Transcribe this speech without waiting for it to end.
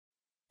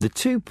The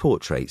two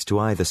portraits to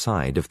either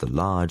side of the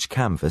large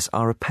canvas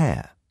are a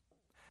pair.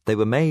 They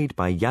were made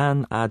by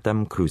Jan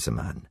Adam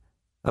Kruseman,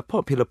 a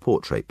popular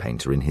portrait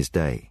painter in his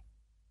day.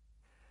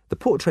 The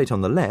portrait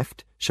on the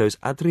left shows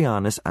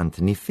Adrianus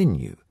Anthony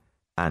Vinju,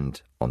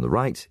 and on the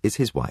right is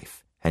his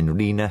wife,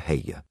 Henrina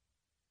Heije.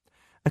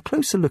 A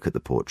closer look at the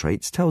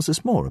portraits tells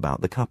us more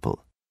about the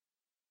couple.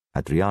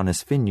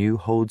 Adrianus Vinju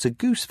holds a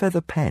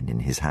goose-feather pen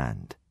in his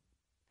hand.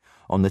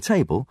 On the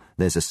table,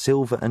 there's a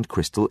silver and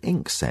crystal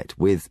ink set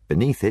with,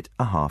 beneath it,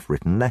 a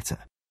half-written letter.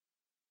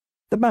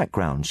 The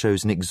background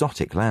shows an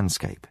exotic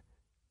landscape.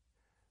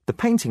 The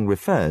painting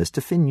refers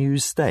to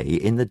Vinju's stay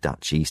in the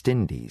Dutch East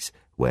Indies,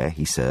 where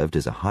he served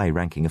as a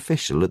high-ranking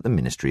official at the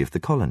Ministry of the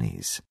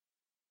Colonies.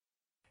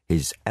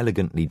 His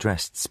elegantly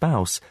dressed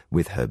spouse,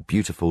 with her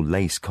beautiful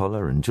lace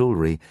collar and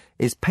jewellery,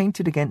 is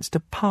painted against a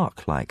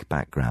park-like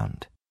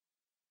background.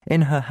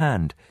 In her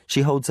hand,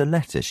 she holds a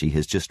letter she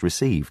has just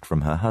received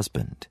from her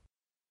husband.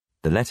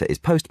 The letter is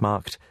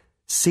postmarked,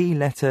 "See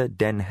letter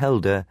Den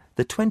Helder,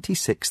 the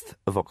 26th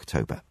of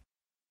October."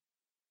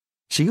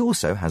 She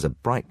also has a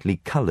brightly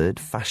coloured,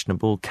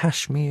 fashionable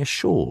Kashmir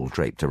shawl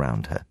draped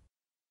around her.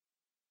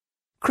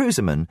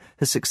 Kruseman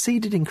has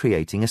succeeded in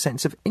creating a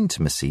sense of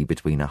intimacy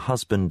between a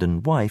husband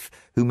and wife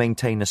who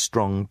maintain a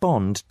strong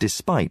bond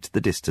despite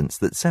the distance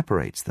that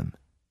separates them.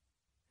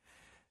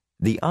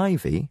 The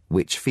ivy,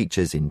 which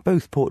features in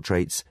both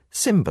portraits,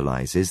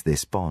 symbolises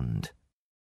this bond.